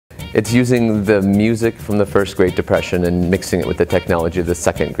It's using the music from the first Great Depression and mixing it with the technology of the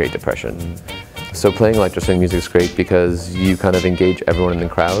second Great Depression. So playing electro swing music is great because you kind of engage everyone in the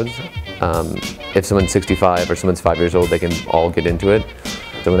crowds. If someone's 65 or someone's 5 years old, they can all get into it.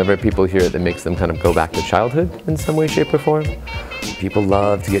 So whenever people hear it, it makes them kind of go back to childhood in some way, shape, or form. People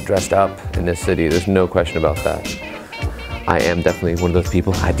love to get dressed up in this city. There's no question about that. I am definitely one of those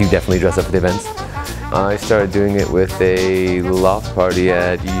people. I do definitely dress up for the events. I started doing it with a loft party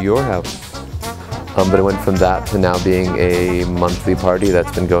at your house. But it went from that to now being a monthly party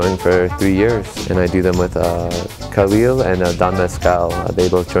that's been going for 3 years. And I do them with Khalil and Mescal. They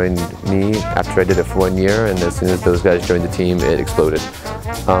both joined me after I did it for 1 year, and as soon as those guys joined the team, it exploded.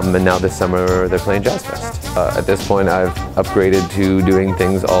 And now this summer, they're playing Jazz Fest. At this point, I've upgraded to doing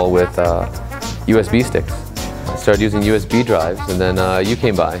things all with USB sticks. I started using USB drives, and then you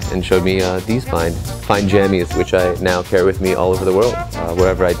came by and showed me these fine jammies, which I now carry with me all over the world,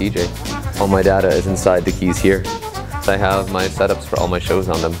 wherever I DJ. All my data is inside the keys here. I have my setups for all my shows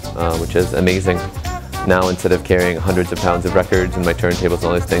on them, which is amazing. Now, instead of carrying hundreds of pounds of records and my turntables and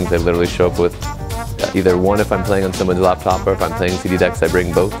all these things, I literally show up with either one if I'm playing on someone's laptop, or if I'm playing CD decks, I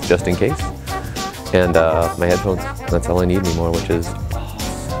bring both just in case. And my headphones. That's all I need anymore, which is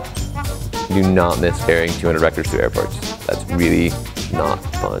awesome. Do not miss carrying 200 records through airports. That's really not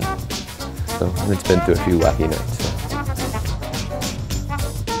fun. So it's been through a few wacky nights.